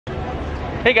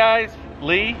Hey guys,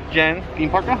 Lee, Jen,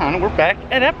 Theme Park Ohana, we're back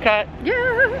at Epcot.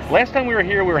 Yes! Last time we were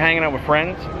here, we were hanging out with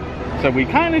friends, so we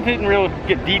kind of didn't really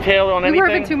get detailed on anything. We were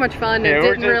having too much fun. Yeah,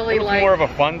 It was more of a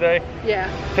fun day. Yeah.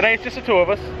 Today it's just the two of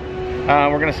us.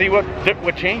 We're gonna see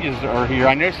what changes are here.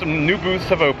 I know some new booths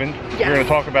have opened. Yes. We're gonna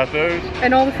talk about those.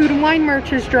 And all the food and wine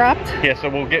merch is dropped. Yeah, so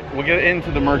we'll get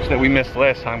into the merch that we missed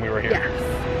last time we were here.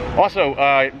 Yes. Also,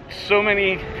 so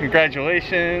many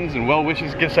congratulations and well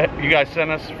wishes gifts that you guys sent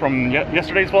us from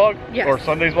yesterday's vlog, yes, or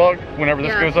Sunday's vlog, whenever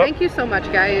this goes up. Thank you so much,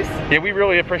 guys. Yeah, we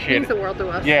really appreciate it. It means the world to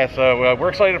us. Yeah, so we're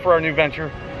excited for our new venture.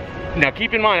 Now,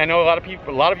 keep in mind, I know a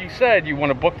lot of you said you want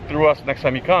to book through us next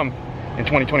time you come in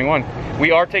 2021.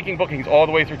 We are taking bookings all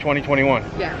the way through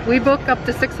 2021. Yeah, we book up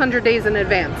to 600 days in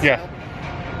advance. Yes.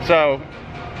 So,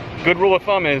 good rule of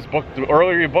thumb is the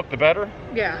earlier you book, the better.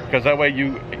 Yeah. Because that way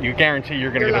you guarantee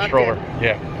you're going to get a stroller. In.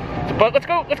 Yeah. So, but let's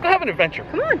go have an adventure.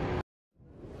 Come on.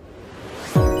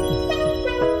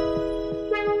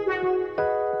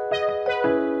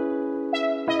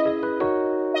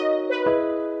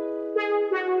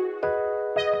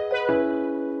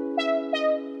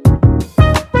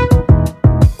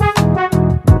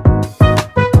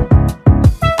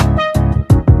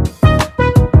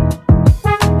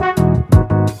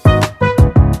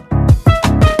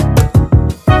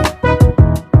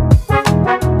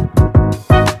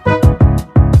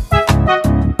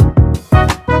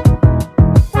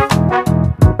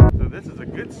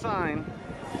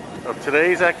 Of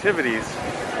today's activities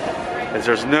is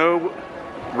there's no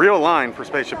real line for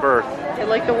Spaceship Earth.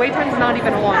 Like the wait time's not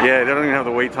even on. Yeah, they don't even have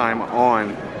the wait time on.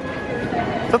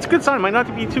 So that's a good sign. Might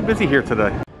not be too busy here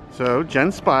today. So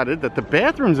Jen spotted that the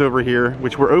bathrooms over here,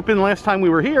 which were open last time we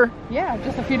were here, yeah,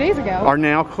 just a few days ago, are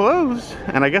now closed,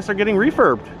 and I guess they're getting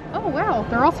refurbed. Oh wow!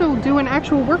 They're also doing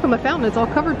actual work on the fountain. It's all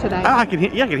covered today. Ah, I can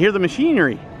hear the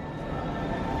machinery,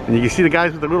 and you can see the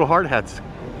guys with the little hard hats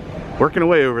working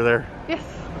away over there. Yes.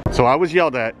 So I was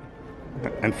yelled at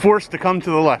and forced to come to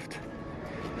the left,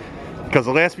 because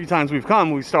the last few times we've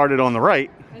come, we started on the right.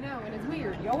 I know, and it's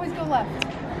weird. You always go left.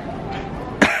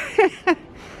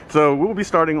 So we'll be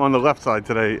starting on the left side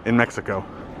today in Mexico.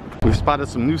 We've spotted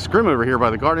some new scrim over here by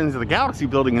the Guardians of the Galaxy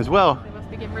building as well. They must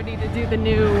be getting ready to do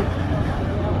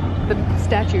the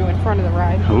statue in front of the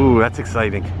ride. Ooh, that's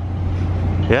exciting.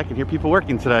 Yeah, I can hear people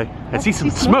working today. I see some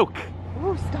smoke.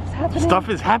 Ooh, stuff's happening. Stuff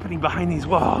is happening behind these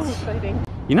walls. So exciting.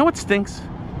 You know what stinks?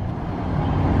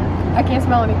 I can't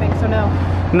smell anything, so no.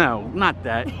 No, not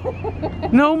that.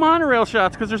 No monorail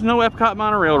shots, because there's no Epcot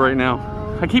monorail right now.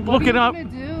 I keep looking up.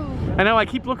 I know, I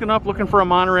keep looking for a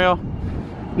monorail.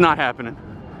 Not happening.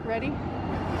 Ready?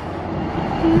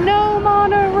 No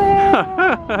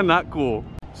monorail! Not cool.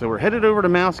 So we're headed over to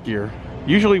Mouse Gear.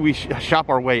 Usually we shop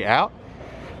our way out,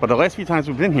 but the last few times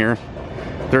we've been here,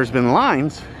 there's been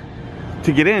lines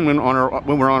to get in when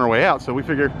we're on our way out. So we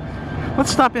figured, let's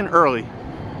stop in early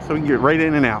so we can get right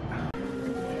in and out.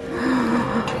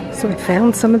 So I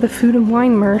found some of the food and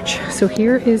wine merch. So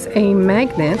here is a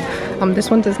magnet. This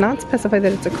one does not specify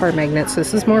that it's a car magnet, so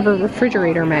this is more of a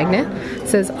refrigerator magnet. It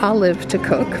says Olive to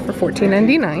Cook for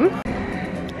 $14.99.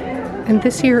 And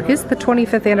this year is the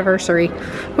 25th anniversary,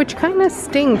 which kind of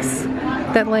stinks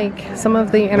that like some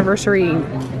of the anniversary,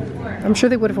 I'm sure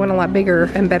they would have went a lot bigger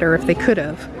and better if they could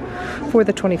have for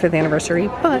the 25th anniversary,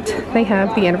 but they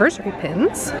have the anniversary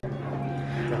pins.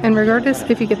 And regardless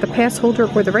if you get the pass holder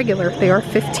or the regular, they are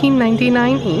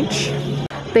 $15.99 each.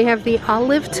 They have the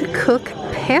Olive to Cook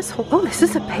pass holder. Oh, this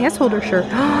is a pass holder shirt.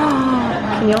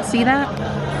 Can y'all see that?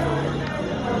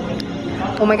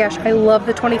 Oh my gosh, I love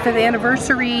the 25th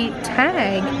anniversary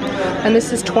tag. And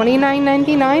this is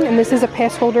 $29.99, and this is a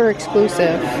pass holder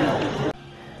exclusive.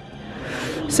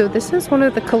 So this is one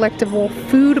of the collectible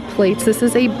food plates. This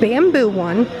is a bamboo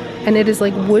one, and it is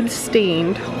like wood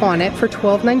stained on it for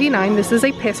 $12.99. This is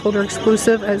a pass holder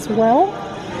exclusive as well,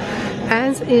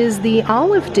 as is the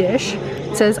olive dish.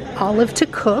 It says Olive to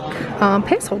Cook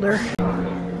pass holder.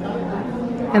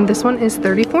 And this one is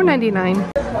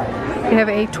 $34.99. We have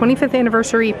a 25th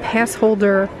anniversary pass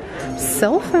holder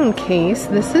cell phone case.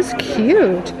 This is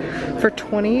cute for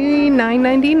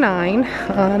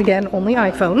 $29.99. Again, only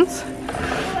iPhones.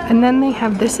 And then they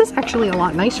have, this is actually a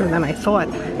lot nicer than I thought.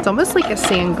 It's almost like a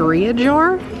sangria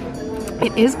jar.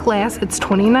 It is glass, it's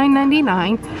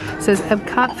 $29.99. It says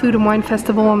Epcot Food and Wine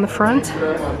Festival on the front.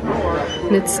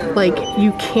 And it's like,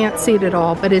 you can't see it at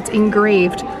all, but it's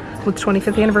engraved with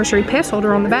 25th anniversary pass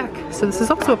holder on the back. So this is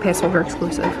also a pass holder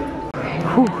exclusive.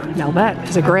 Whew, now that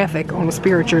is a graphic on a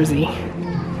Spirit jersey.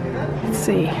 Let's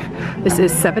see, this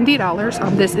is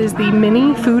 $70. This is the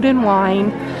Mini Food and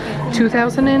Wine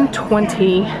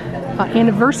 2020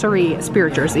 anniversary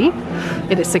Spirit jersey.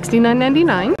 It is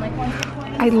 $69.99.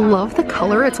 I love the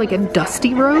color. It's like a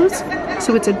dusty rose,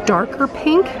 so it's a darker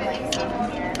pink.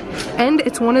 And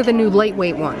it's one of the new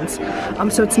lightweight ones.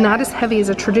 So it's not as heavy as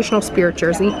a traditional spirit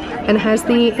jersey, and it has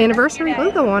the anniversary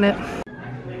logo on it.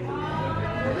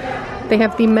 They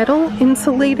have the metal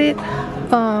insulated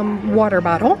water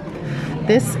bottle.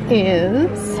 This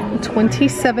is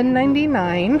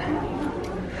 $27.99.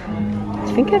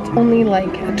 I think it's only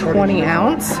like a 20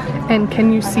 ounce. And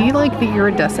can you see like the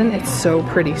iridescent? It's so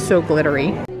pretty, so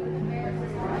glittery.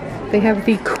 They have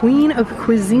the Queen of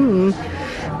Cuisine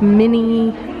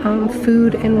mini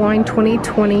Food and Wine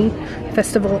 2020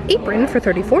 Festival apron for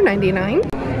 $34.99.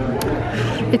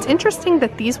 It's interesting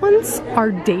that these ones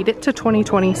are dated to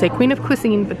 2020, say Queen of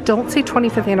Cuisine, but don't say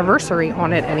 25th anniversary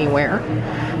on it anywhere.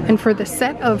 And for the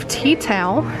set of tea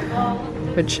towel,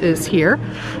 which is here,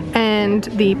 and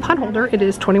the pot holder, it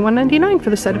is $21.99 for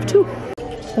the set of 2.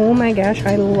 Oh my gosh,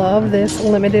 I love this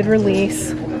limited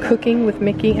release Cooking with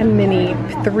Mickey and Minnie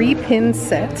 3-pin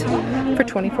set for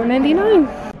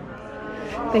 $24.99.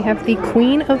 They have the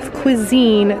Queen of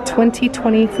Cuisine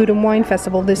 2020 Food and Wine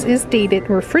Festival. This is dated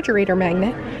refrigerator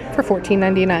magnet for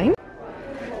 $14.99.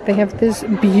 They have this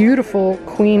beautiful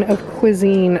Queen of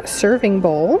Cuisine serving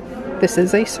bowl. This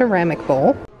is a ceramic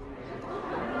bowl.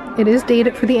 It is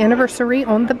dated for the anniversary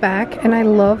on the back, and I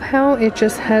love how it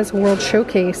just has World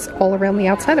Showcase all around the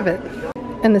outside of it.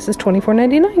 And this is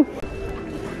 $24.99.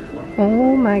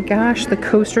 Oh my gosh, the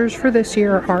coasters for this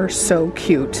year are so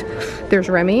cute. There's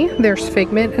Remy, there's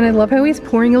Figment, and I love how he's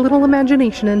pouring a little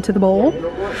imagination into the bowl.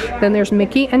 Then there's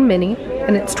Mickey and Minnie,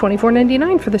 and it's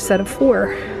 $24.99 for the set of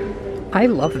 4. I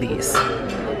love these.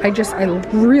 I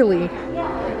really,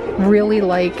 really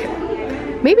like,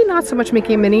 maybe not so much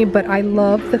Mickey and Minnie, but I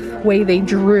love the way they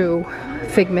drew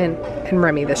Figment and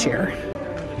Remy this year.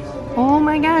 Oh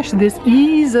my gosh, this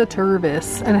is a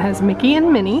Turvis, and it has Mickey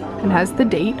and Minnie, and has the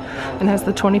date, and has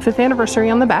the 25th anniversary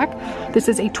on the back. This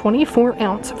is a 24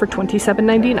 ounce for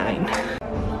 $27.99.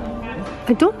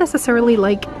 I don't necessarily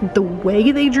like the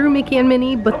way they drew Mickey and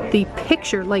Minnie, but the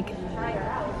picture, like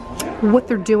what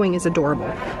they're doing is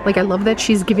adorable. Like I love that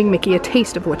she's giving Mickey a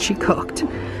taste of what she cooked.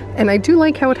 And I do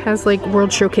like how it has like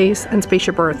World Showcase and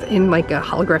Spaceship Earth in like a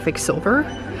holographic silver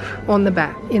on the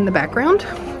back, in the background.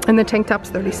 And the tank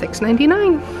top's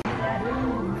 $36.99.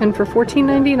 And for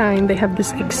 $14.99, they have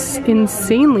this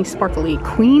insanely sparkly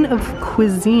Queen of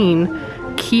Cuisine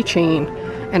keychain.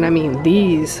 And I mean,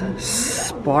 these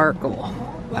sparkle.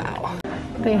 Wow.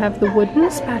 They have the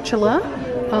wooden spatula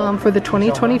for the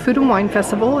 2020 Food and Wine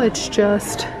Festival. It's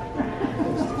just,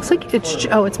 looks like it's,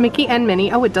 oh, it's Mickey and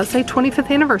Minnie. Oh, it does say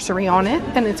 25th anniversary on it,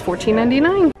 and it's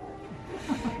 $14.99.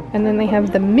 And then they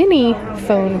have the mini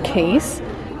phone case.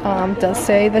 Does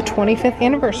say the 25th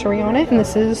anniversary on it, and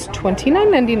this is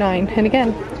 $29.99, and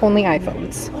again, only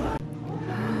iPhones.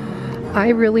 I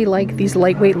really like these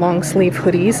lightweight long sleeve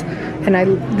hoodies, and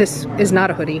this is not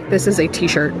a hoodie, this is a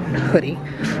t-shirt hoodie.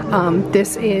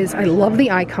 This is, I love the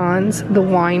icons, the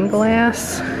wine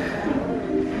glass,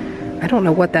 I don't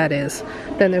know what that is.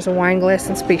 Then there's a wine glass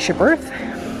in Spaceship Earth,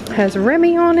 has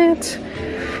Remy on it,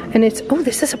 and it's, oh,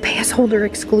 this is a pass holder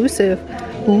exclusive.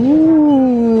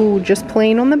 Ooh, just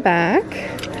plain on the back.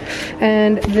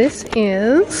 And this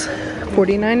is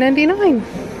 $49.99.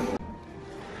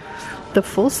 The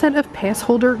full set of pass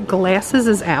holder glasses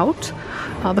is out.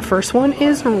 The first one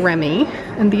is Remy,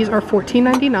 and these are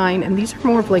 $14.99, and these are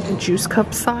more of like a juice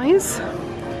cup size.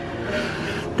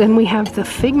 Then we have the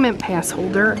Figment pass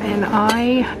holder, and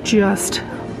I just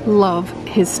love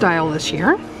his style this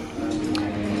year.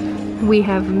 We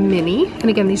have Minnie, and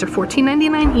again, these are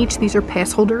 $14.99 each. These are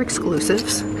pass holder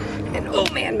exclusives. And oh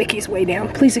man, Mickey's way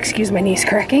down. Please excuse my knees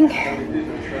cracking.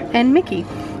 And Mickey.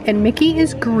 And Mickey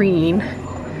is green.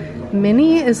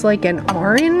 Minnie is like an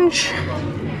orange.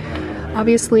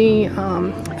 Obviously,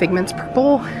 Figment's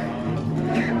purple.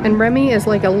 And Remy is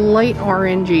like a light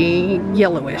orangey,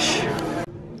 yellowish.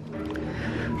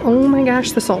 Oh my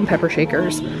gosh, the salt and pepper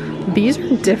shakers. These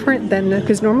are different than,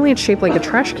 because normally it's shaped like a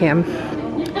trash can.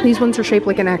 These ones are shaped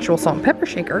like an actual salt and pepper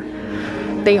shaker.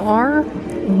 They are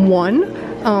one,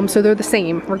 so they're the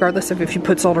same regardless of if you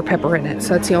put salt or pepper in it,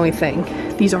 so that's the only thing.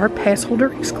 These are pass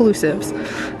holder exclusives,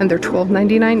 and they're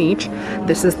 $12.99 each.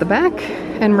 This is the back,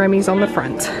 and Remy's on the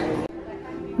front.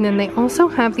 And then they also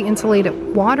have the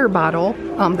insulated water bottle,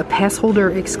 the pass holder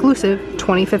exclusive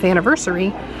 25th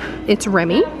anniversary. It's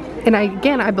Remy, and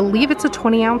I believe it's a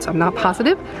 20 ounce, I'm not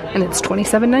positive, and it's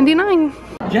 $27.99.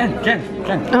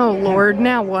 Jen. Oh Lord,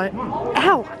 now what?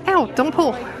 Ow, ow, don't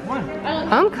pull.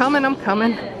 I'm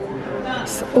coming.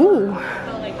 So, ooh.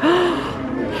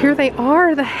 Here they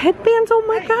are, the headbands. Oh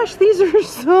my gosh, these are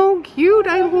so cute.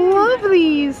 I love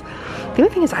these. They The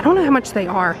other thing is, I don't know how much they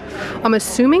are. I'm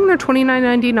assuming they're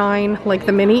 $29.99, like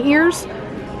the mini ears,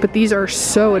 but these are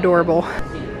so adorable.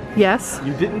 Yes?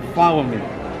 You didn't follow me.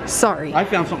 Sorry. I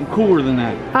found something cooler than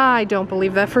that. I don't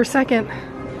believe that for a second.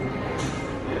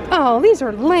 Oh, these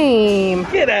are lame.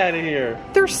 Get out of here.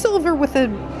 They're silver with a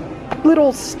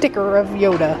little sticker of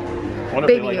Yoda.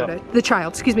 Baby Yoda. Up? The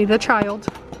child, excuse me, the child.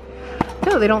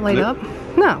 No, they don't light up.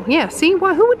 No, yeah, see,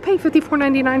 well, who would pay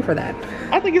 $54.99 for that?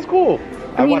 I think it's cool.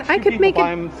 I mean, I could make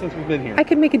buy them since we've been here. I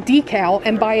could make a decal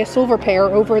and buy a silver pair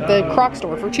over at the Croc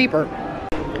store for cheaper.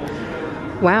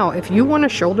 Wow, if you want a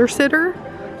shoulder sitter,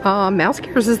 Mouse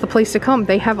Cares is the place to come.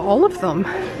 They have all of them.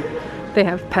 They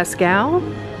have Pascal,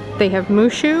 they have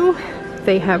Mushu,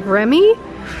 they have Remy,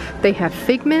 they have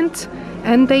Figment,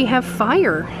 and they have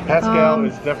Fire. Pascal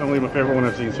is definitely my favorite one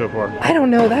I've seen so far. I don't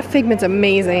know, that Figment's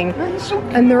amazing.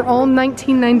 And they're all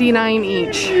 $19.99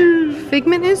 each.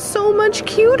 Figment is so much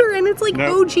cuter, and it's like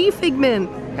OG Figment.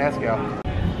 Pascal.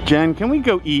 Jen, can we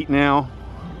go eat now?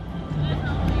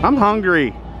 I'm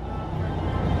hungry.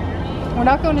 We're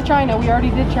not going to China. We already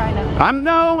did China. I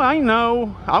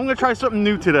know. I'm gonna try something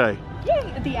new today.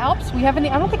 Yay, at the Alps. We haven't.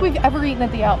 I don't think we've ever eaten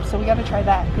at the Alps, so we got to try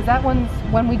that because that one's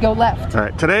when we go left. All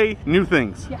right, today new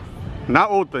things. Yes. Not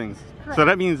old things. Correct. So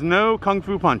that means no Kung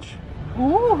Fu Punch.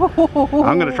 Ooh.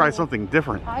 I'm gonna try something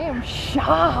different. I am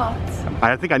shocked.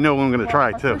 I think I know what I'm gonna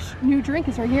try too. First new drink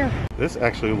is right here. This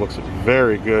actually looks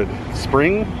very good.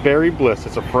 Spring Berry Bliss.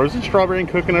 It's a frozen strawberry and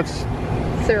coconut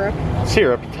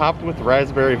syrup topped with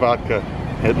raspberry vodka.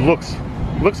 It looks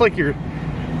like your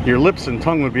lips and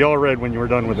tongue would be all red when you were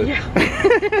done with it. Yeah.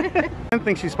 I don't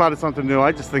think she spotted something new.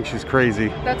 I just think she's crazy.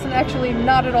 That's actually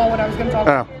not at all what I was going to talk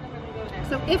about.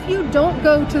 So if you don't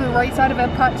go to the right side of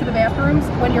Epcot to the bathrooms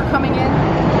when you're coming in,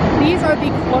 these are the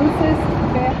closest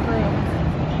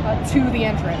bathrooms to the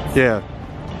entrance. Yeah.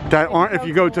 That aren't if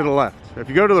you go to the left. If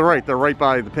you go to the right, they're right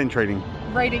by the pin trading.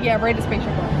 Right at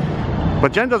Spaceship World.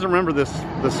 But Jen doesn't remember this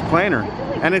planner,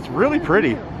 and it's really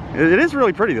pretty. It is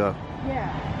really pretty though.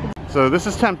 Yeah. So this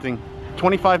is tempting.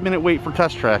 25-minute wait for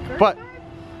test track, but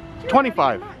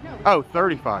 25. Oh,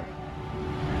 35.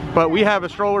 But we have a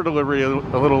stroller delivery a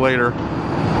little later,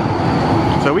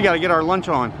 so we got to get our lunch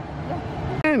on.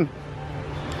 And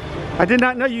I did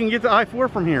not know you can get to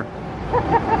I-4 from here.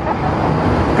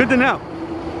 Good to know.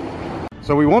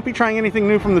 So we won't be trying anything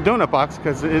new from the donut box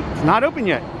because it's not open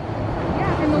yet.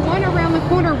 Yeah, and the one around the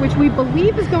corner, which we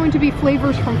believe is going to be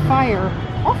flavors from Fire,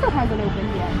 also hasn't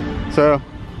opened yet. So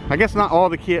I guess not all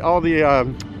the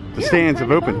stands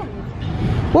have opened.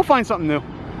 We'll find something new.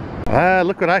 Ah,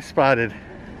 look what I spotted.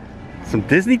 Some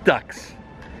Disney ducks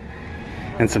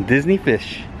and some Disney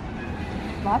fish.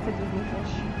 Lots of Disney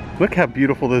fish. Look how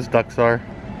beautiful those ducks are.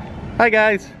 Hi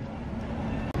guys.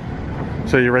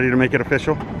 So you ready to make it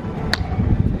official?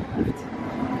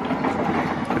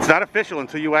 It's not official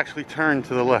until you actually turn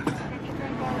to the left.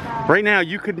 Right now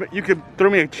you could throw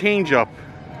me a change up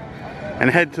and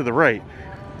head to the right.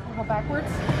 Go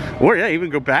backwards? Or yeah, even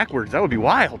go backwards. That would be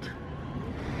wild.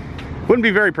 Wouldn't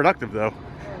be very productive though.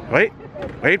 Wait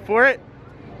for it.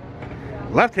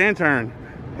 Left-hand turn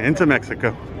into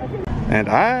Mexico. And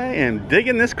I am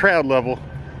digging this crowd level.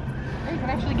 You can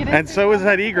actually get in. And so is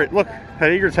that egret. Look, that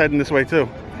egret's heading this way too.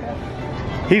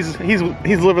 He's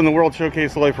living the World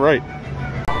Showcase life right.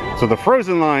 So the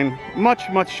frozen line,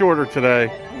 much shorter today.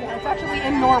 Yeah, it's actually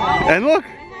in Norway. And look,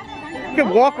 you can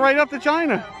walk right up to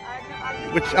China.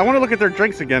 Which I want to look at their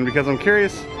drinks again because I'm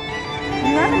curious. You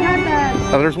haven't had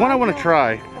that. Oh, there's one I want to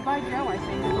try. The Bai Joe, I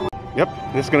think.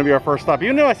 Yep, this is going to be our first stop.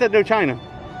 Even though I said no China,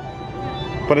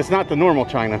 but it's not the normal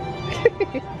China.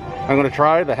 I'm going to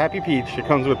try the Happy Peach. It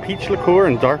comes with peach liqueur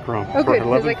and dark rum. Oh, good,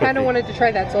 because I kind of wanted to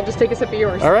try that, so I'll just take a sip of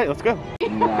yours. All right, let's go.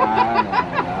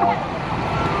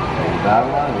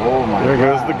 There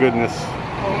goes the goodness.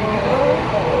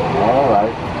 All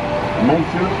right. Make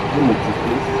sure you mix it,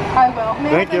 please. I will.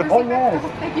 Thank you. Oh, yes.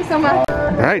 Thank you so much.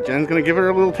 All right, Jen's going to give her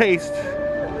a little taste.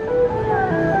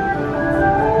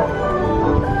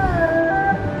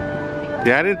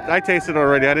 Yeah, I tasted it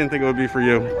already. I didn't think it would be for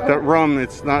you. That rum,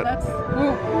 it's not. That's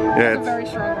it's a very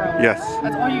strong rum. Yes.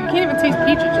 That's all you can't even taste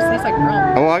peach. It just tastes like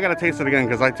rum. Oh, well, I got to taste it again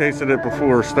because I tasted it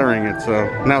before stirring it. So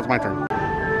now it's my turn.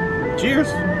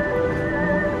 Cheers.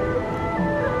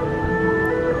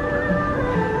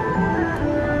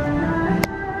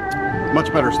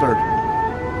 Much better stirred.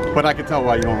 But I can tell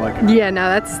why you don't like it. Yeah, no,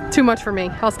 that's too much for me.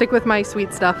 I'll stick with my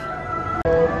sweet stuff.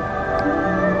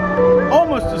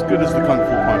 Almost as good as the Kung Fu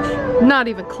Punch. Not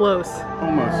even close.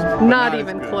 Almost. Not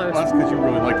even close. Well, that's because you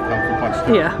really like the Kung Fu Punch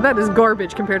too. Yeah, that is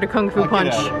garbage compared to Kung Fu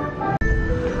Punch.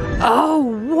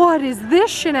 Oh, what is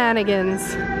this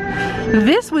shenanigans?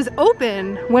 This was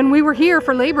open when we were here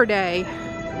for Labor Day.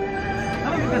 I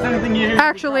don't think there's anything you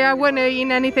Actually, I wouldn't have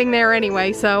eaten anything there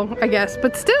anyway, so I guess.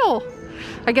 But still,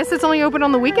 I guess it's only open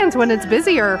on the weekends when it's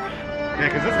busier. Yeah,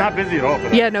 because it's not busy at all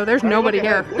today. Yeah, no, there's nobody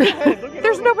here.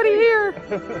 There's nobody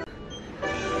here.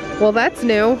 Well, that's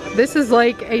new. This is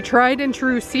like a tried and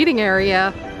true seating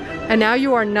area, and now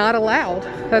you are not allowed.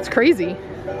 That's crazy.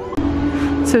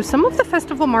 So some of the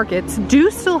festival markets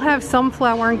do still have some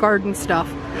flower and garden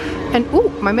stuff. And ooh,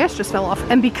 my mask just fell off.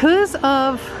 And because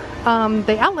of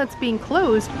the outlets being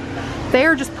closed, they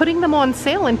are just putting them on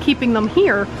sale and keeping them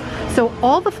here. So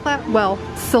all the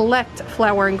select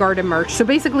flower and garden merch. So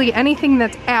basically anything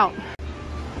that's out.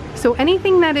 So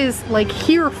anything that is like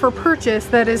here for purchase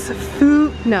that is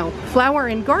flower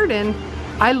and garden,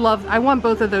 I want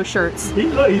both of those shirts.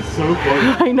 He's so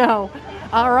funny. I know.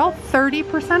 Are all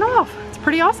 30% off. It's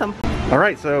pretty awesome. All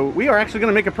right, so we are actually going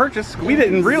to make a purchase. We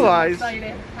didn't realize.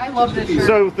 I love this shirt.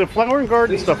 So the flower and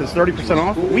garden stuff is 30%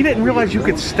 off. We didn't realize you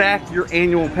could stack your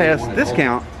annual pass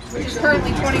discount. Which is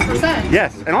currently 20%.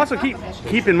 Yes, and also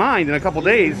keep in mind in a couple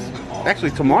days,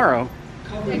 actually tomorrow,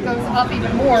 it goes up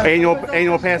even more.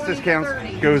 Annual pass discounts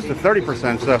goes to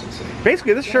 30%. So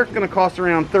basically, this shirt's going to cost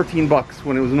around 13 bucks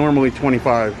when it was normally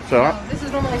 25. So this is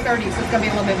normally 30, so it's going to be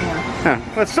a little bit more. Yeah,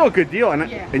 but it's still a good deal,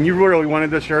 and you really wanted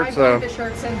this shirt, I've so. wanted this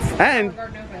shirt since and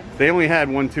they only had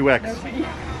 1 2X.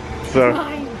 So.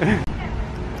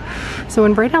 So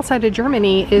and right outside of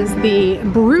Germany is the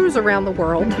Brews Around the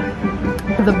World,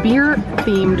 the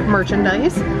beer-themed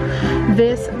merchandise.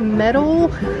 This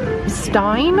metal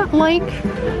stein-like,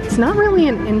 it's not really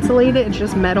an insulated, it's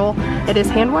just metal. It is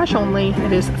hand wash only.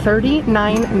 It is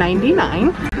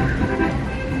 $39.99.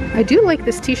 I do like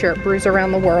this t-shirt, Brews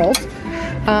Around the World.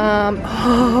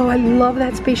 Oh, I love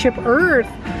that Spaceship Earth.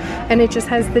 And it just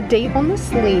has the date on the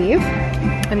sleeve.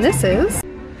 And this is,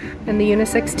 and the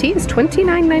unisex tee is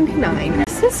 $29.99.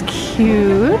 This is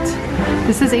cute.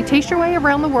 This is a Taste Your Way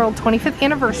Around the World 25th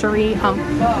anniversary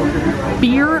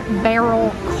beer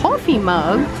barrel coffee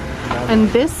mug. And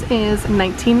this is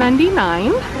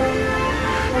 $19.99.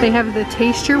 They have the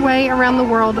Taste Your Way Around the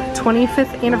World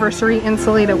 25th anniversary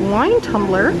insulated wine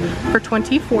tumbler for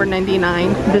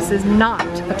 $24.99. This is not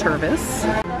a Tervis.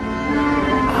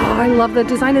 I love the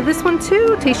design of this one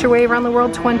too. Taste Your Way Around the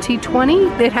World 2020.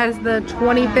 It has the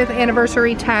 25th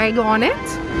anniversary tag on it.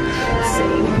 Let's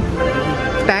see.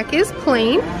 Back is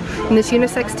plain. And this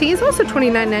unisex tee is also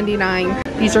 $29.99.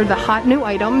 These are the hot new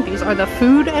item. These are the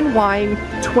Food and Wine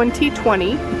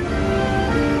 2020.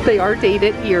 They are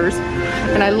dated years.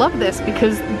 And I love this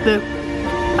because the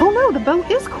boat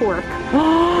is cork.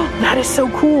 Oh, that is so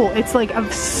cool. It's like a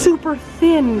super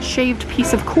thin shaved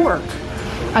piece of cork.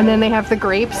 And then they have the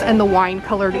grapes and the wine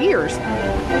colored ears.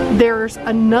 There's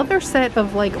another set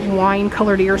of like wine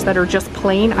colored ears that are just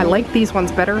plain. I like these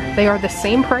ones better. They are the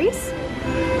same price.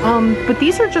 But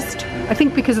these are just, I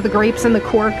think because of the grapes and the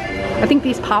cork, I think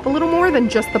these pop a little more than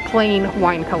just the plain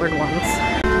wine colored ones.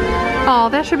 Oh,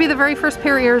 that should be the very first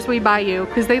pair of ears we buy you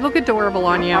because they look adorable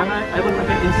on you. I look like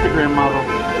an Instagram model.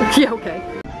 Yeah, okay.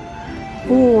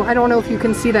 Ooh, I don't know if you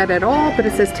can see that at all, but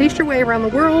it says Taste Your Way Around the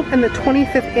World and the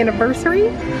 25th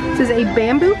anniversary. This is a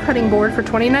bamboo cutting board for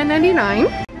 $29.99.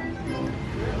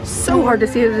 So hard to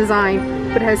see the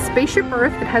design, but it has Spaceship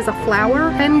Earth, it has a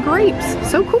flower and grapes.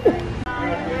 So cool.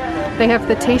 They have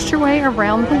the Taste Your Way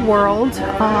Around the World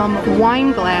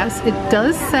wine glass. It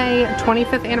does say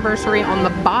 25th anniversary on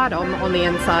the bottom on the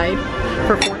inside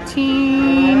for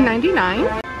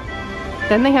 $14.99.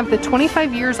 Then they have the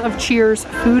 25 years of Cheers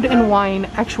Food and Wine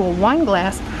actual wine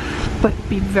glass, but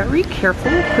be very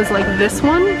careful because like this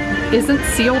one isn't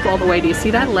sealed all the way. Do you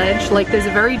see that ledge? Like there's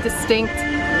a very distinct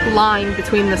line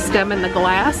between the stem and the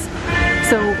glass.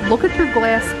 So look at your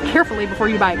glass carefully before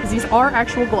you buy it because these are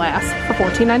actual glass for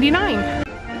 $14.99.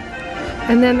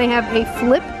 And then they have a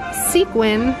flip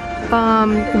sequin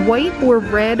white or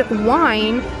red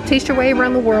wine Taste Your Way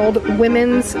Around the World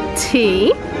women's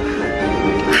tee.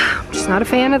 Just not a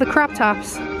fan of the crop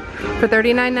tops for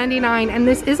 $39.99, and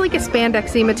this is like a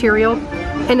spandexy material,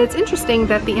 and it's interesting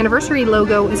that the anniversary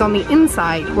logo is on the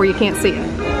inside where you can't see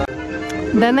it.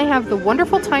 Then they have the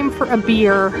Wonderful Time for a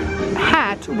Beer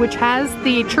hat, which has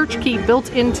the church key built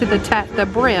into the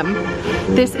brim.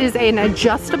 This is an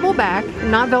adjustable back,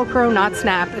 not Velcro, not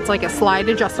snap. It's like a slide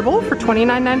adjustable for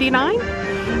 $29.99.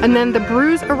 And then the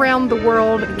Brews Around the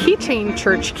World keychain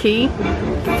church key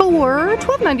for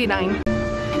 $12.99.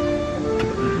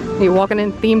 You walking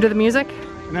in theme to the music?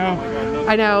 No.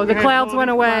 I know, the clouds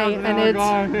went away and it's,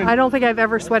 I don't think I've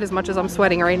ever sweat as much as I'm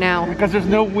sweating right now. Because there's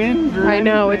no wind or I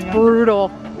know, anything. it's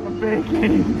brutal. I'm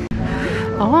baking.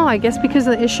 Oh, I guess because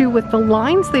of the issue with the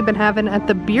lines they've been having at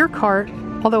the beer cart.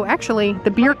 Although actually, the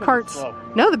beer cart's...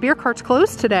 No, the beer cart's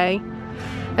closed today.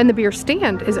 And the beer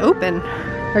stand is open.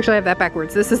 Actually, I have that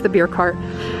backwards. This is the beer cart.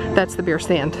 That's the beer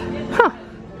stand. Huh.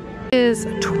 It is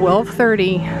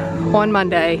 12:30 on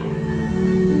Monday.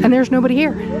 And there's nobody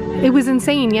here. It was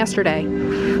insane yesterday.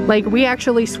 Like, we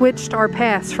actually switched our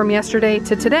pass from yesterday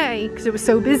to today because it was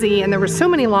so busy and there were so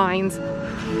many lines.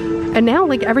 And now,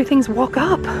 like, everything's woke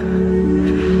up.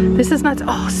 This is nuts.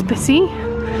 Oh, see?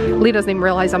 Lee doesn't even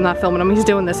realize I'm not filming him. He's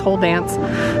doing this whole dance.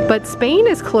 But Spain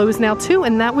is closed now too,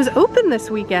 and that was open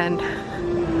this weekend.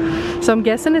 So I'm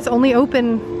guessing it's only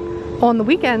open on the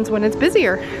weekends when it's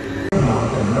busier.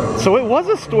 So it was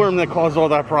a storm that caused all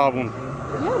that problem.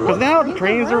 Because now the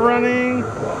trains are running.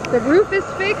 The roof is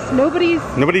fixed.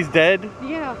 Nobody's dead.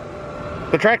 Yeah.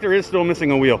 The tractor is still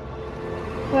missing a wheel.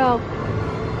 Well.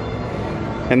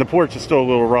 And the porch is still a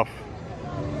little rough.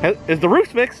 Is the roof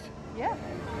fixed? Yeah.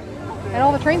 And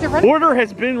all the trains are running. Order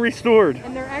has been restored.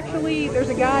 And there's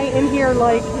a guy in here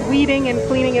like weeding and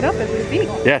cleaning it up as we speak.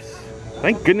 Yes.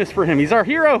 Thank goodness for him. He's our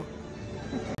hero.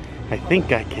 I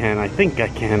think I can. I think I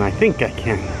can. I think I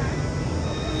can.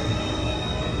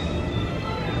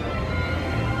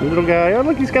 Little guy. Oh,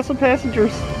 look, he's got some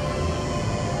passengers.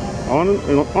 En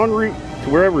route to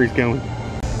wherever he's going.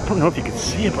 I don't know if you can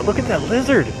see it, but look at that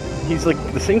lizard. He's like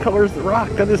the same color as the rock.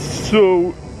 That is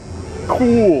so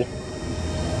cool.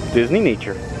 Disney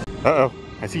nature. Uh-oh.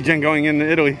 I see Jen going into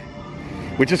Italy,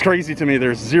 which is crazy to me.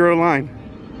 There's zero line.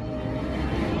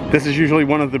 This is usually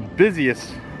one of the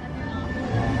busiest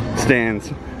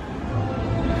stands.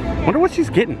 Wonder what she's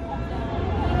getting.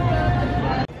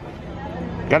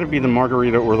 Gotta be the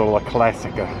margarita or the La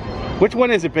Classica. Which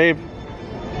one is it, babe?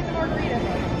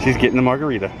 She's getting the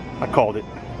margarita. I called it.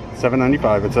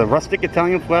 $7.95. It's a rustic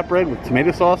Italian flatbread with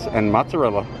tomato sauce and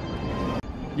mozzarella.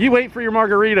 You wait for your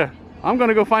margarita. I'm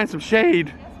gonna go find some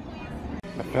shade.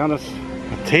 I found us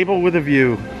a table with a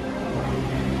view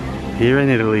here in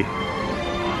Italy.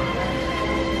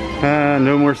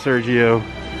 No more Sergio.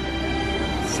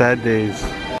 Sad days.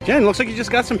 Jen, looks like you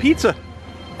just got some pizza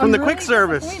from the quick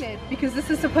service. Because this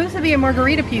is supposed to be a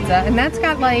margarita pizza, and that's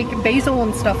got like basil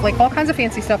and stuff, like all kinds of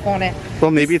fancy stuff on it. Well,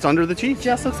 maybe it's under the cheese.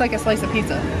 Just looks like a slice of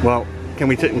pizza. Well, can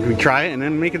we try it and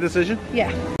then make a decision?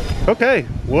 Yeah. Okay,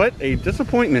 what a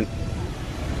disappointment.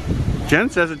 Jen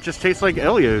says it just tastes like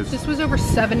Elio's. This was over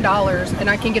 $7, and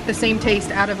I can get the same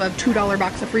taste out of a $2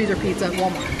 box of freezer pizza at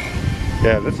Walmart.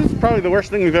 Yeah, this is probably the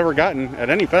worst thing we've ever gotten at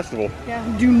any festival. Yeah,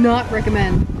 do not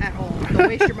recommend at all. Don't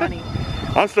waste your money.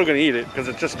 I'm still gonna eat it because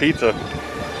it's just pizza,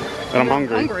 and I'm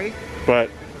hungry. But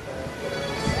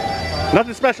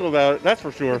nothing special about it, that's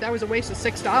for sure. But that was a waste of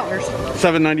 $6.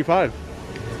 $7.95.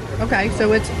 Okay,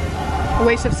 so it's a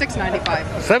waste of $6.95.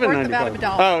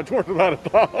 $7.95. Oh, it's worth about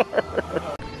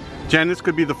 $1. Jen, this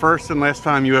could be the first and last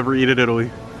time you ever eat at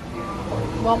Italy.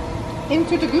 Well, in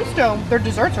Tutto Gusto, their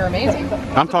desserts are amazing.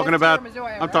 I'm talking about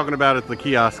at the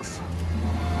kiosks,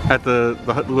 at the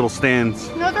little stands.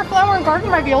 No, their flower and garden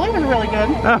ravioli was really good.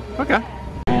 Oh, okay.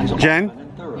 Jen,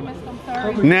 You missed them,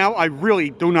 sorry. now I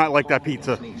really do not like that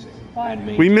pizza. Why?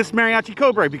 We missed Mariachi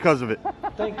Cobra because of it.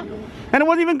 Thank you. And it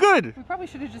wasn't even good. We probably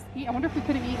should have just eaten. I wonder if we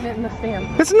could have eaten it in the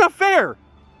stand. It's not fair.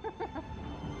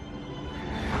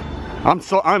 I'm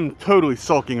totally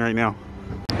sulking right now.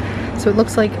 So it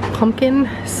looks like pumpkin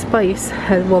spice,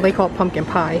 well they call it pumpkin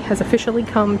pie, has officially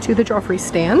come to the Joffrey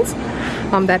stands.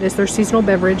 That is their seasonal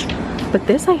beverage. But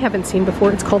this I haven't seen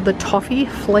before. It's called the Toffee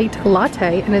Flight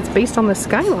Latte, and it's based on the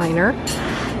Skyliner.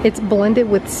 It's blended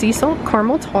with sea salt,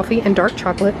 caramel, toffee, and dark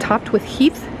chocolate, topped with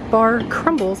Heath Bar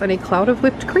crumbles and a cloud of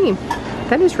whipped cream.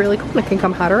 That is really cool. It can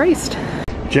come hot or iced.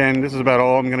 Jen, this is about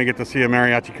all I'm going to get to see of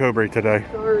Mariachi Cobra today.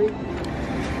 Sorry.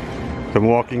 I'm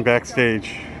walking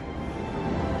backstage.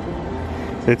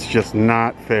 It's just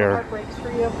not fair. Heart breaks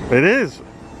for you. It is.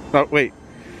 Oh, wait.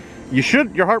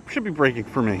 Your heart should be breaking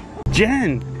for me.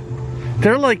 Jen,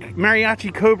 they're like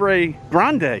Mariachi Cobra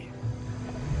Grande.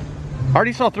 I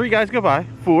already saw 3 guys go by.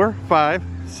 4, 5,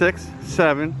 6,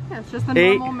 7, Yeah, it's just the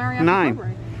 8, normal Mariachi 9.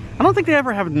 Cobra. I don't think they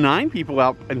ever have 9 people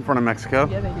out in front of Mexico.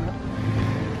 Yeah, they do.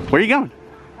 Where are you going?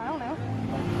 I don't know.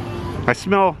 I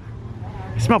smell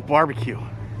barbecue.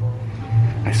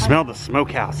 I smell the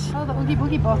smokehouse. Oh, the Oogie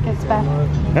Boogie book is back.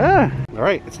 Ah, all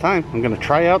right, it's time. I'm gonna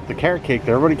try out the carrot cake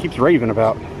that everybody keeps raving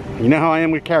about. You know how I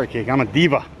am with carrot cake. I'm a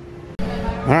diva.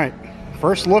 All right,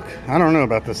 first look. I don't know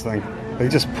about this thing. They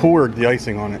just poured the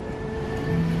icing on it.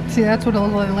 See, that's what it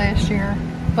looked like last year.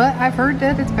 But I've heard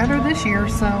that it's better this year,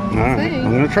 so we'll All right, see.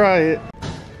 I'm gonna try it.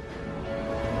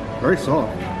 Very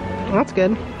soft. That's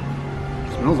good.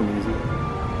 Smells amazing.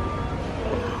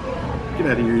 Get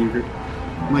out of here, Egret.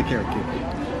 my carrot cake.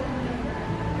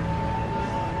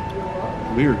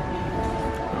 Weird.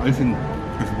 The icing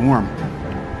is warm.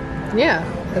 Yeah,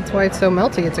 that's why it's so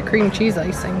melty. It's a cream cheese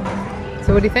icing.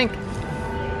 So what do you think?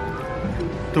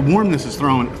 The warmness is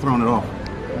throwing it off.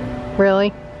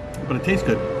 Really? But it tastes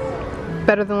good.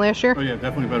 Better than last year? Oh yeah,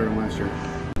 definitely better than last year.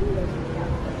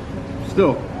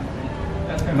 Still,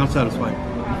 not satisfied.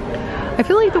 I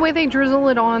feel like the way they drizzle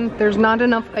it on, there's not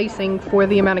enough icing for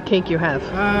the amount of cake you have.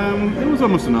 It was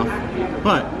almost enough.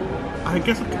 But I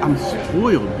guess I'm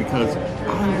spoiled because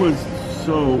I was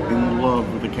so in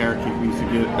love with the carrot cake we used to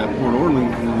get at Port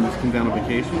Orleans when we just came down on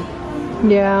vacation.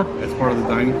 Yeah. As part of the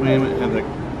dining plan, it had the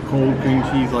cold cream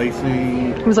cheese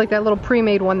icing. It was like that little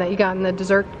pre-made one that you got in the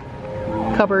dessert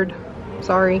cupboard.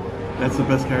 Sorry. That's the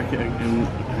best carrot cake. And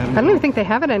I don't even think they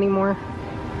have it anymore.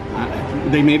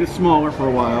 They made it smaller for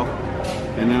a while,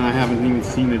 and then I haven't even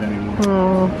seen it anymore.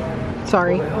 Oh,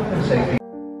 sorry.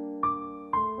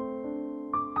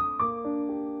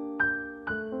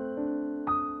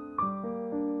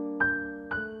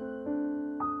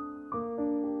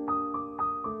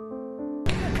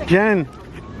 Jen,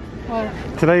 What?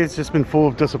 today has just been full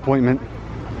of disappointment.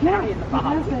 Yeah, it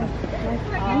has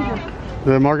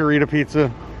The margarita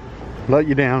pizza let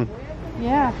you down.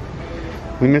 Yeah.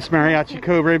 We missed Mariachi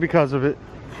Cobre because of it.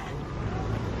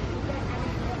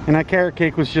 And that carrot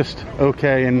cake was just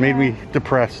okay and made me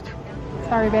depressed.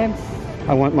 Sorry, babe.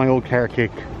 I want my old carrot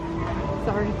cake.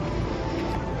 Sorry.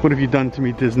 What have you done to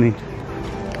me, Disney?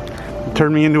 You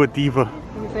turned me into a diva.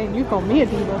 You're saying you called me a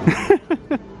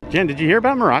diva. Jen, did you hear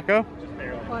about Morocco?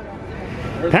 What?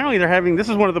 Apparently they're having, this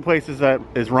is one of the places that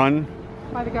is run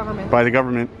By the government. by the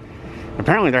government.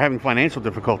 Apparently they're having financial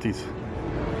difficulties.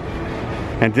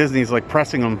 And Disney's like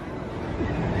pressing them.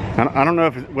 I don't know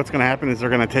if what's going to happen is they're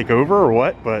going to take over or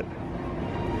what, but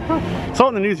I saw it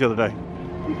in the news the other day.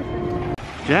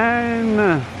 Jen,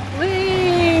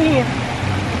 Lee!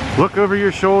 look over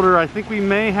your shoulder. I think we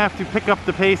may have to pick up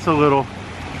the pace a little.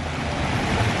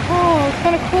 Oh, it's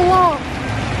gonna cool off.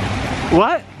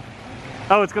 What?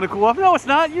 Oh, it's going to cool off? No, it's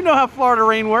not. You know how Florida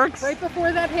rain works. Right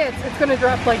before that hits, it's gonna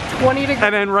drop like 20 degrees.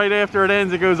 And then right after it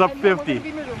ends, it goes up And then we're 50.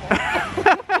 gonna be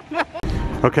miserable.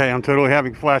 Okay, I'm totally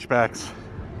having flashbacks.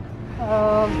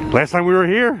 Last time we were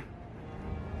here.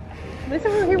 Last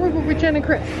time we were here with Jen and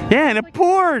Chris. Yeah, and it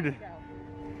poured.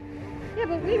 Yeah,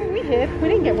 but we hid. We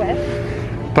didn't get wet.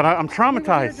 But I'm We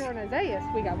traumatized. were here during Isaias,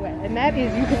 we got wet. And that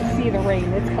is, you can see the rain.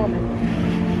 It's coming.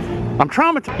 I'm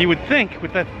traumatized. You would think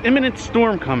with that imminent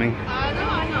storm coming,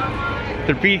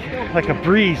 there'd be like a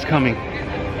breeze coming.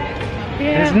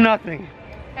 There's Yeah. nothing.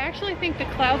 I actually think the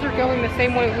clouds are going the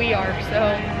same way we are,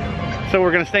 so. So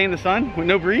we're gonna stay in the sun with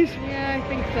no breeze? Yeah, I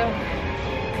think so.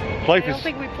 Life I don't is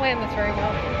think we planned this very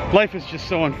well. life is just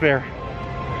so unfair.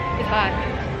 It's hot.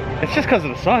 It's just because of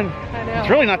the sun. I know. It's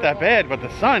really not that bad, but the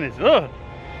sun is ugh.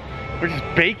 We're just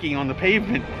baking on the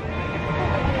pavement.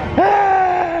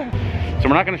 Ah! So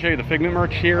we're not going to show you the Figment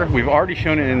merch here. We've already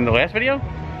shown it in the last video,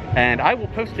 and I will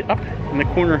post it up in the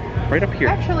corner right up here.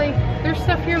 Actually, there's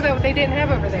stuff here that they didn't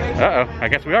have over there. Uh-oh, I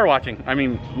guess we are watching. I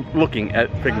mean, looking at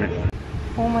Figment.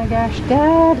 Oh my gosh,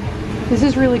 Dad. This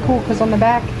is really cool because on the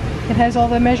back, it has all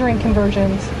the measuring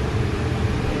conversions.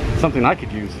 Something I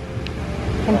could use.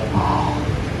 And,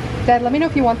 oh, Dad, let me know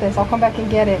if you want this. I'll come back and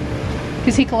get it.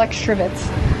 Because he collects trivets.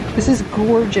 This is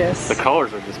gorgeous. The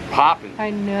colors are just popping. I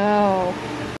know.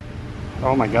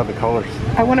 Oh my god, the colors.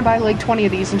 I want to buy like 20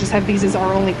 of these and just have these as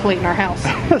our only plate in our house.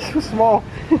 It's so small.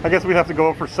 I guess we'd have to go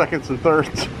up for seconds and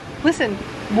thirds. Listen,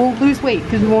 we'll lose weight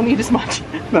because we won't eat as much.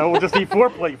 No, we'll just eat 4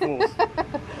 platefuls.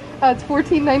 It's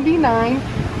 $14.99.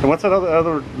 And what's that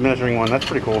other measuring one? That's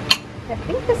pretty cool. I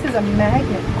think this is a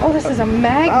magnet. Oh, this is a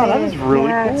magnet. Oh, that is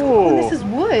really it's cool. cool. This is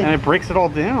wood. And it breaks it all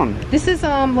down. This is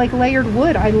like layered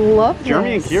wood. I love this.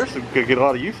 Jeremy and Kirsten could get a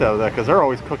lot of use out of that because they're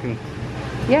always cooking.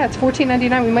 Yeah, it's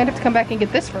 $14.99. We might have to come back and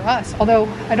get this for us. Although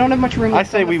I don't have much room. I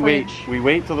left say on the we wait. fridge. We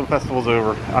wait till the festival's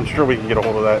over. I'm sure we can get a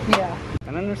hold of that. Yeah.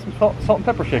 And then there's some salt and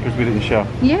pepper shakers we didn't show.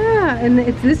 Yeah, and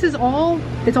this is all.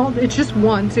 It's just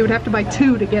one, so you would have to buy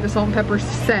 2 to get a salt and pepper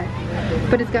set.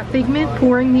 But it's got Figment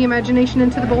pouring the imagination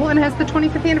into the bowl, and it has the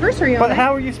 25th anniversary on But it.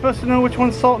 how are you supposed to know which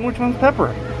one's salt and which one's pepper?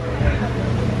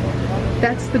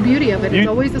 That's the beauty of it. It's You-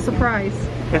 always a surprise.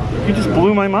 You just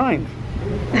blew my mind.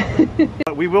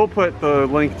 We will put the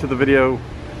link to the video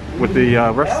with the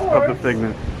rest of the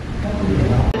Figment.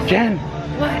 Jen!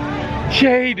 What?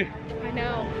 Shade! I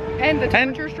know. And the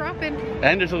temperature's dropping.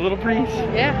 And there's a little breeze.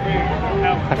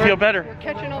 Yeah. I feel better. We're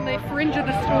catching on the fringe of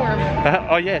the storm.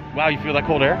 Oh yeah, wow, you feel that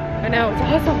cold air? I know, it's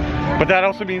awesome. But that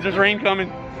also means there's rain coming.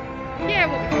 Yeah,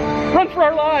 well, Run for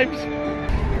our lives!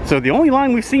 So the only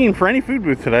line we've seen for any food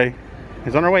booth today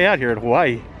is on our way out here to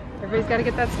Hawaii. Everybody's got to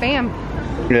get that Spam.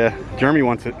 Yeah, Jeremy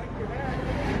wants it.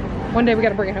 One day we got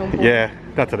to bring it home for Yeah,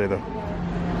 not today though.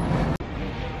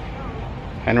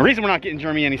 And the reason we're not getting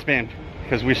Jeremy any Spam,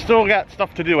 because we still got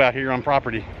stuff to do out here on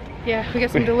property. Yeah, we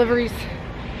got some deliveries.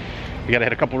 We gotta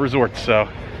hit a couple resorts, so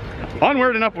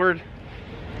onward and upward.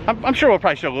 I'm sure we'll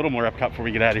probably show a little more Epcot before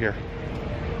we get out of here.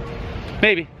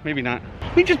 Maybe, maybe not.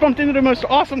 We just bumped into the most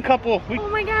awesome couple. Oh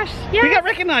my gosh, yes. We got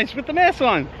recognized with the masks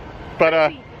on.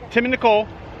 But Tim and Nicole.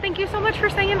 Thank you so much for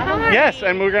saying hi. Yes,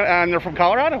 and they're from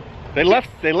Colorado. They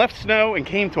left snow and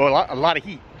came to a lot of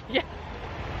heat. Yeah.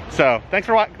 So thanks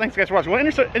guys for watching. We'll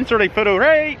insert a photo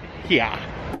right here.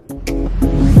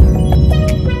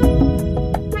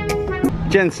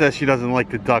 Jen says she doesn't like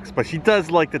the ducks, but she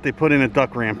does like that they put in a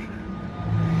duck ramp,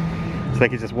 so they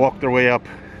can just walk their way up.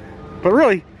 But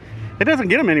really, it doesn't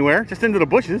get them anywhere, just into the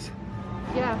bushes.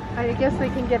 Yeah, I guess they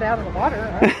can get out of the water.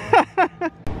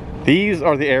 Right? These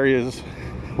are the areas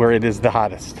where it is the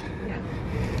hottest.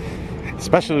 Yeah.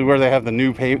 Especially where they have the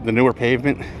newer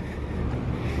pavement.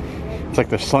 It's like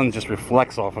the sun just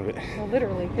reflects off of it. Well,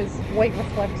 literally, because white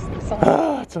reflects the sun.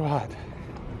 Ah, it's so hot.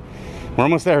 We're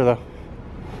almost there though.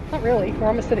 Not really. We're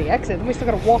almost to the exit. We still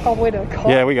got to walk all the way to the car.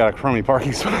 Yeah, we got a crummy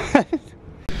parking spot.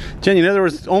 Jen, you know there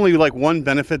was only like one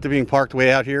benefit to being parked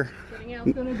way out here? Getting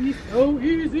out's gonna be so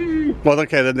easy. Well,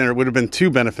 okay, then there would have been two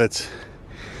benefits.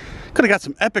 Could have got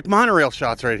some epic monorail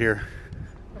shots right here.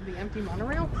 Of the empty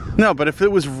monorail? No, but if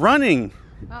it was running,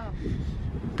 Oh.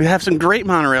 we'd have some great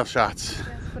monorail shots. Yes,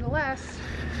 but alas.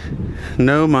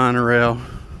 No monorail.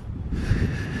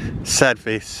 Sad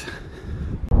face.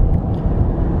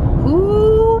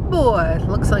 Ooh boy,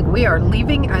 looks like we are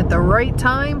leaving at the right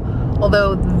time,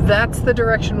 although that's the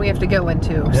direction we have to go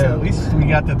into. Yeah, so. at least we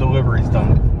got the deliveries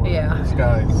done before Yeah. this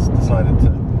guy's decided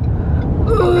to.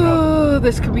 Ooh,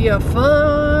 this could be a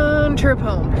fun trip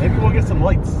home. Maybe we'll get some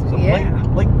lights.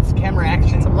 Some lights, camera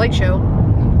action. Some light show.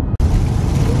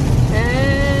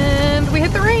 And we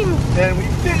hit the rain. And we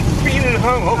didn't beat it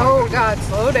home. Oh God,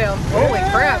 slow down. Holy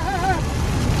crap.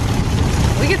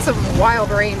 We get some wild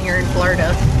rain here in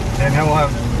Florida. And then we'll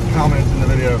have comments in the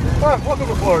video. Welcome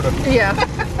to Florida. Yeah.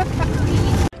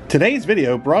 Today's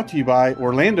video brought to you by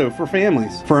Orlando for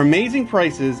Families. For amazing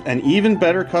prices and even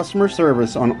better customer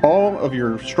service on all of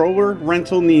your stroller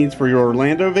rental needs for your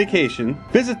Orlando vacation,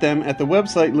 visit them at the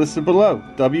website listed below,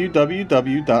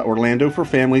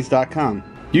 www.orlandoforfamilies.com.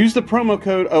 Use the promo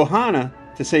code OHANA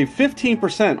to save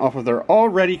 15% off of their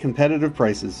already competitive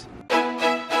prices.